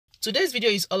Today's video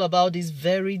is all about this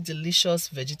very delicious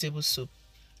vegetable soup.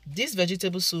 This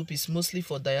vegetable soup is mostly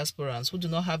for diasporians who do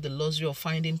not have the luxury of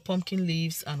finding pumpkin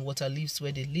leaves and water leaves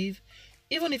where they live.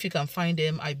 Even if you can find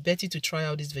them, I bet you to try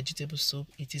out this vegetable soup.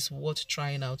 It is worth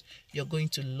trying out. You're going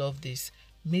to love this.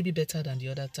 Maybe better than the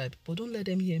other type, but don't let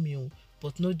them hear me.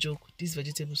 But no joke, this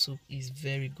vegetable soup is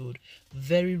very good,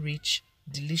 very rich,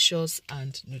 delicious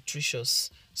and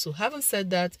nutritious. So having said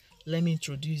that, let me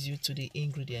introduce you to the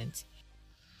ingredients.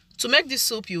 To make this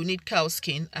soup, you need cow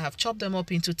skin. I have chopped them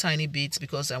up into tiny bits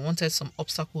because I wanted some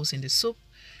obstacles in the soup.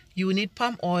 You will need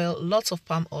palm oil, lots of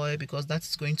palm oil, because that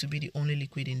is going to be the only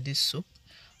liquid in this soup.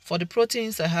 For the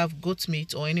proteins, I have goat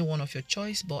meat or any one of your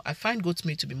choice, but I find goat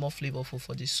meat to be more flavorful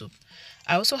for this soup.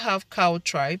 I also have cow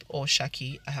tripe or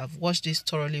shaki. I have washed this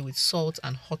thoroughly with salt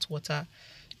and hot water.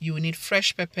 You will need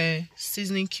fresh pepper,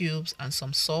 seasoning cubes, and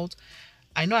some salt.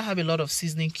 I know I have a lot of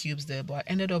seasoning cubes there, but I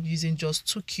ended up using just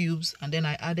 2 cubes, and then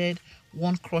I added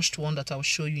one crushed one that I'll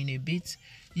show you in a bit.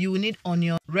 You will need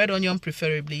onion, red onion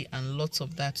preferably, and lots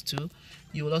of that too.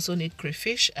 You will also need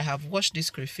crayfish. I have washed this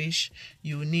crayfish.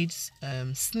 You will need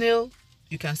snail.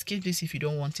 You can skip this if you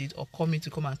don't want it, or call me to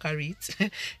come and carry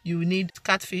it. You will need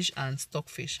catfish and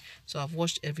stockfish. So I've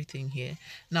washed everything here.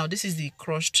 Now this is the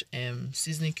crushed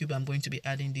seasoning cube I'm going to be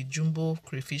adding, the jumbo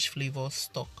crayfish flavor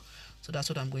stock. So that's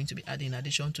what I'm going to be adding in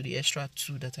addition to the extra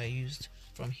 2 that I used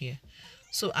from here.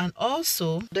 So, and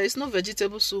also there is no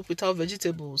vegetable soup without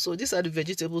vegetables. So these are the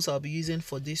vegetables I'll be using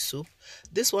for this soup.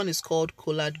 This one is called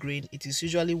collard green. It is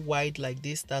usually wide like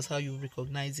this. That's how you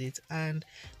recognize it. And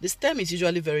the stem is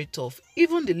usually very tough.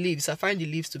 Even the leaves, I find the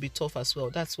leaves to be tough as well.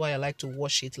 That's why I like to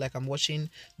wash it like I'm washing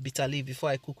bitter leaf before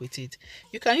I cook with it.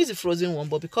 You can use the frozen one,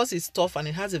 but because it's tough and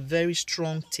it has a very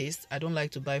strong taste, I don't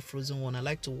like to buy frozen one. I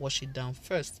like to wash it down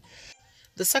first.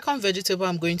 The second vegetable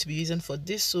I'm going to be using for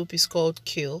this soup is called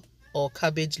kale or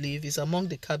cabbage leaf. It's among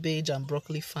the cabbage and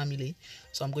broccoli family,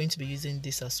 so I'm going to be using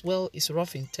this as well. It's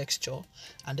rough in texture.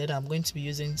 And then I'm going to be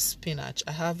using spinach.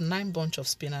 I have 9 bunch of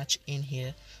spinach in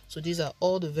here. So these are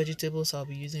all the vegetables I'll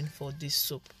be using for this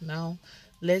soup. Now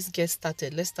let's get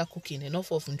started. Let's start cooking.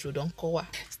 Enough of intro, don't cover.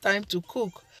 It's time to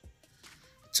cook.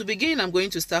 To begin, I'm going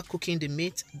to start cooking the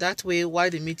meat. That way, while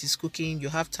the meat is cooking, you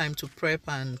have time to prep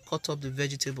and cut up the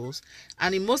vegetables.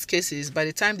 And in most cases, by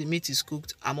the time the meat is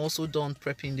cooked, I'm also done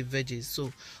prepping the veggies.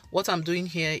 So what I'm doing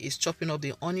here is chopping up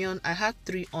the onion. I had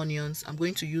 3 onions. I'm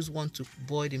going to use one to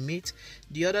boil the meat.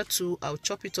 The other 2, I'll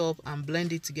chop it up and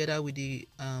blend it together with the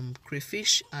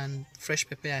crayfish and fresh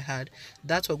pepper I had.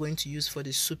 That we're going to use for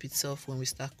the soup itself when we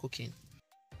start cooking.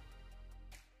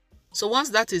 So once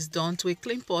that is done, to a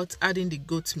clean pot, add in the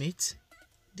goat meat,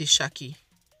 the shaki,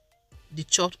 the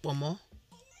chopped pomo,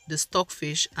 the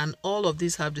stockfish, and all of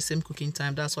these have the same cooking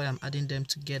time. That's why I'm adding them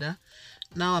together.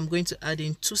 Now I'm going to add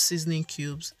in 2 seasoning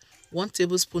cubes, 1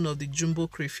 tablespoon of the jumbo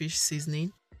crayfish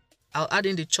seasoning. I'll add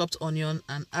in the chopped onion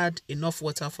and add enough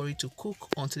water for it to cook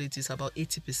until it is about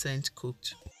 80%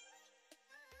 cooked.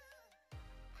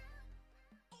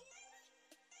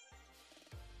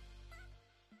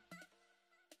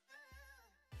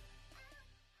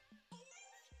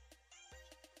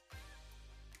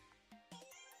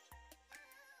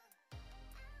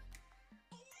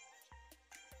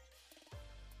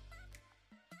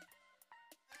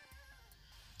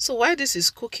 So while this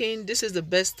is cooking, this is the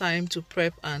best time to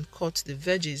prep and cut the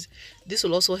veggies. This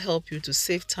will also help you to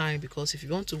save time, because if you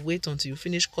want to wait until you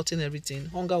finish cutting everything,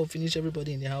 hunger will finish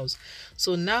everybody in the house.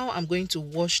 So now I'm going to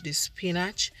wash the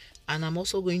spinach, and I'm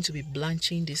also going to be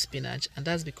blanching the spinach, and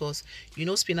that's because you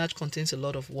know spinach contains a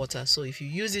lot of water. So if you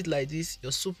use it like this,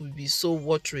 your soup will be so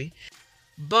watery.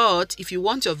 But if you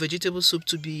want your vegetable soup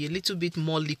to be a little bit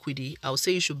more liquidy, I would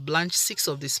say you should blanch 6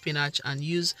 of the spinach and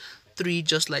use 3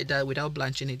 just like that without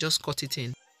blanching it. Just cut it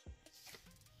in.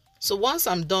 So once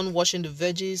I'm done washing the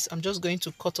veggies, I'm just going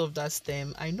to cut off that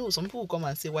stem. I know some people will come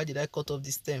and say, why did I cut off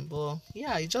the stem? But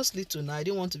yeah, it's just little now. I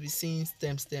didn't want to be seeing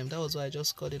stem. That was why I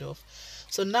just cut it off.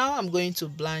 So now I'm going to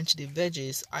blanch the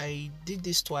veggies. I did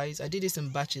this twice. I did this in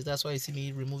batches. That's why you see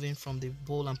me removing from the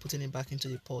bowl and putting it back into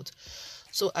the pot.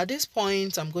 So at this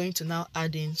point, I'm going to now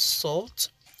add in salt.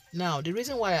 Now, the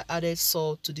reason why I added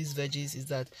salt to these veggies is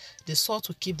that the salt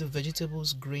will keep the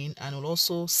vegetables green and will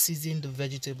also season the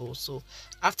vegetables. So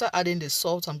after adding the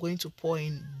salt, I'm going to pour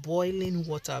in boiling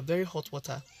water, very hot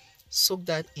water. Soak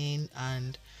that in,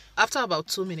 and after about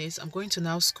 2 minutes, I'm going to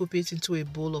now scoop it into a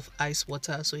bowl of ice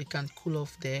water so it can cool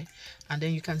off there. And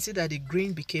then you can see that the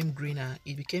green became greener.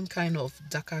 It became kind of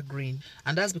darker green,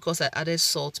 and that's because I added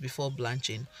salt before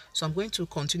blanching. So I'm going to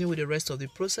continue with the rest of the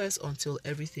process until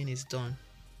everything is done.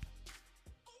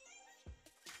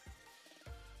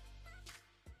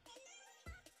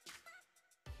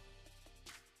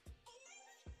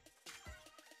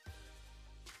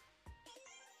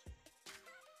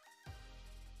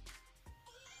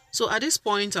 So at this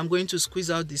point, I'm going to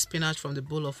squeeze out the spinach from the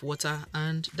bowl of water,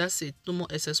 and that's it. No more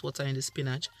excess water in the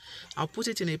spinach. I'll put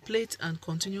it in a plate and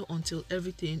continue until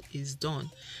everything is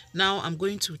done. Now I'm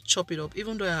going to chop it up.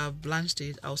 Even though I have blanched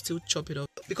it, I'll still chop it up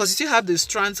because you still have the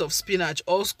strands of spinach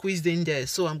all squeezed in there.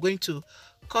 So I'm going to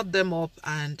cut them up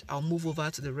and I'll move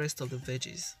over to the rest of the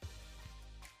veggies.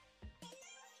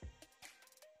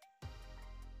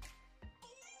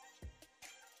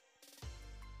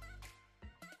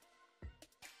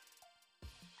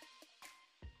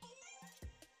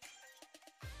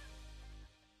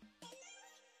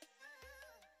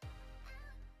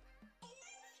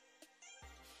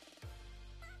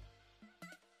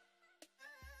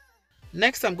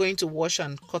 Next, I'm going to wash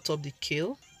and cut up the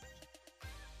kale.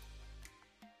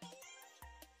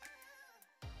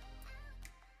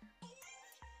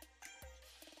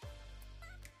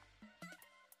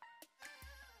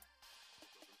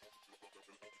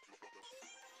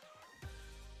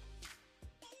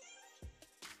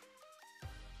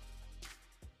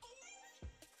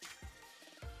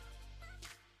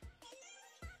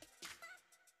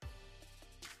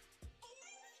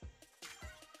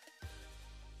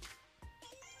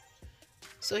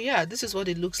 So yeah, this is what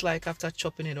it looks like after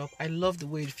chopping it up. I love the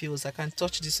way it feels. I can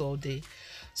touch this all day.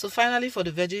 So finally, for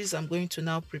the veggies, I'm going to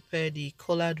now prepare the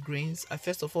collard greens. I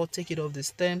first of all take it off the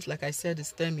stems. Like I said, the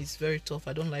stem is very tough.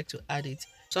 I don't like to add it.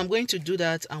 So I'm going to do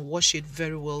that and wash it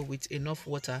very well with enough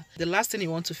water. The last thing you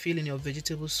want to fill in your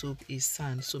vegetable soup is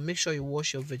sand. So make sure you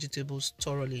wash your vegetables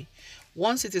thoroughly.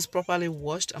 Once it is properly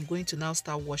washed, I'm going to now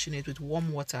start washing it with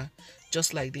warm water,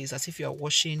 just like this, as if you are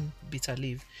washing bitter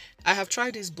leaf. I have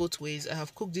tried this both ways. I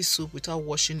have cooked this soup without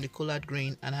washing the collard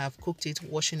green, and I have cooked it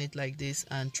washing it like this,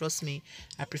 and trust me,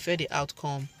 I prefer the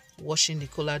outcome washing the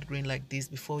collard green like this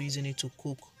before using it to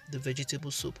cook the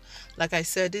vegetable soup. Like I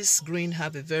said, this green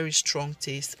have a very strong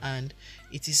taste and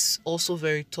it is also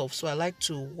very tough, so I like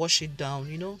to wash it down,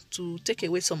 you know, to take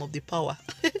away some of the power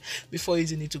before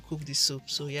using it to cook the soup.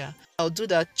 So yeah, I'll do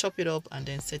that, chop it up and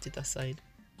then set it aside.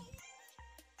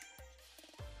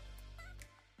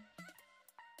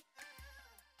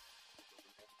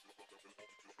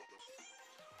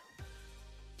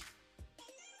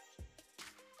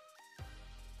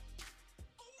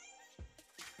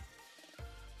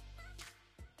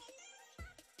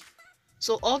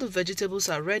 So all the vegetables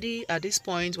are ready. At this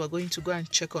point, we're going to go and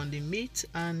check on the meat,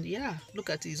 and yeah,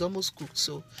 look at it, it's almost cooked.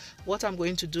 So what I'm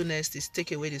going to do next is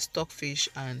take away the stockfish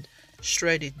and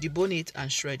shred it, debone it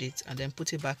and shred it, and then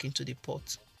put it back into the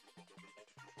pot.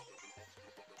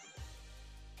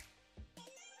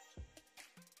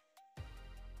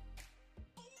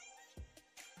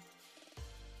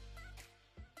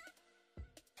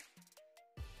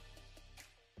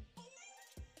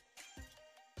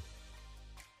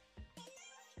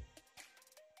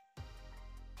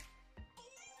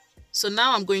 So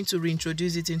now I'm going to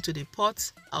reintroduce it into the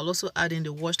pot. I'll also add in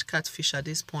the washed catfish at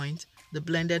this point, the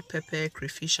blended pepper,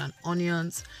 crayfish and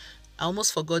onions. I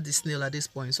almost forgot the snail at this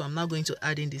point, so I'm now going to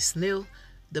add in the snail,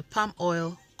 the palm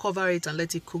oil, cover it and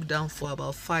let it cook down for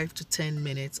about 5 to 10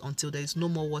 minutes until there is no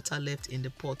more water left in the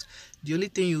pot. The only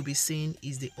thing you'll be seeing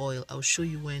is the oil. I'll show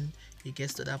you when it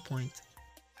gets to that point.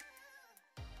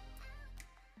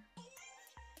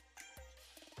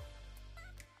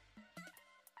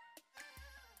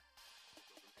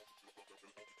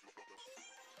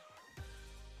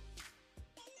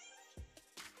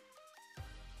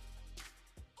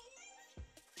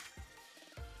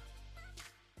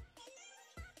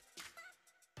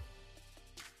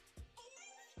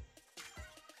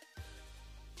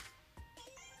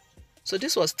 So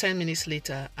this was 10 minutes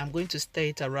later. I'm going to stir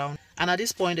it around, and at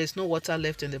this point there's no water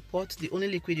left in the pot. The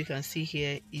only liquid you can see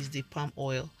here is the palm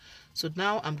oil. So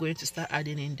now I'm going to start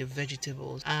adding in the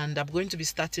vegetables, and I'm going to be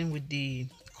starting with the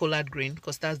collard green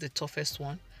because that's the toughest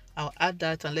one. I'll add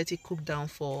that and let it cook down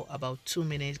for about 2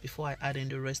 minutes before I add in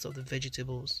the rest of the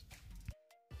vegetables.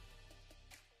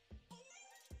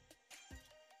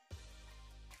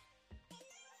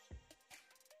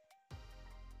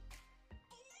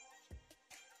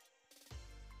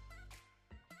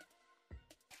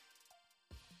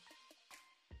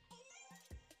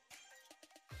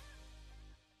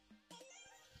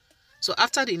 So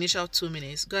after the initial 2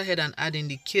 minutes, go ahead and add in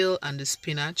the kale and the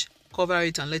spinach. Cover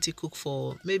it and let it cook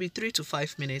for maybe 3 to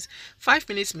 5 minutes. 5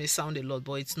 minutes may sound a lot,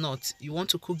 but it's not. You want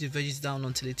to cook the veggies down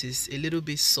until it is a little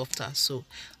bit softer. So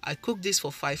I cooked this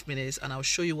for 5 minutes and I'll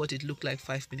show you what it looked like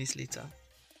 5 minutes later.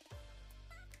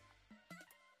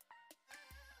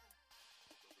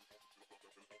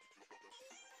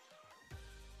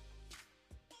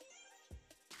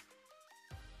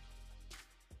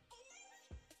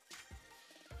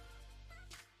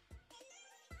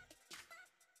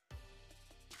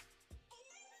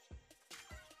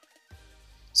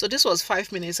 So this was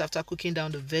 5 minutes after cooking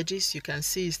down the veggies. You can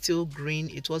see it's still green.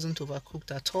 It wasn't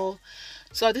overcooked at all.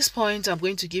 So at this point, I'm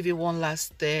going to give it one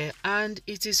last stir, and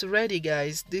it is ready,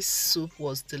 guys. This soup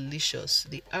was delicious.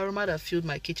 The aroma that filled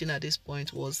my kitchen at this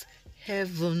point was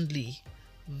heavenly.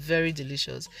 Very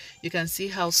delicious. You can see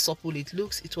how supple it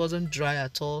looks. It wasn't dry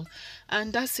at all,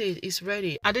 and that's it. It's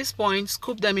ready. At this point,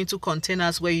 scoop them into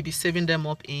containers where you'll be saving them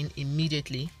up in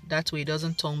immediately. That way it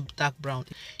doesn't turn dark brown.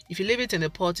 If you leave it in the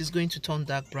pot, it's going to turn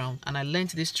dark brown, and I learned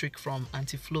this trick from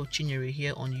Auntie Flo Chinyere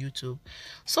here on YouTube.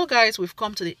 So guys, we've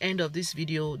come to the end of this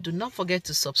video. Do not forget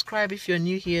to subscribe if you're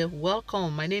new here.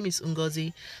 Welcome. My name is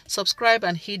Ngozi. Subscribe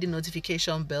and hit the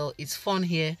notification bell. It's fun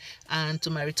here. And to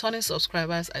my returning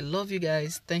subscribers, I love you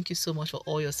guys. Thank you so much for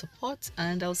all your support,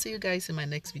 and I'll see you guys in my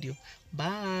next video.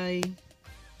 Bye.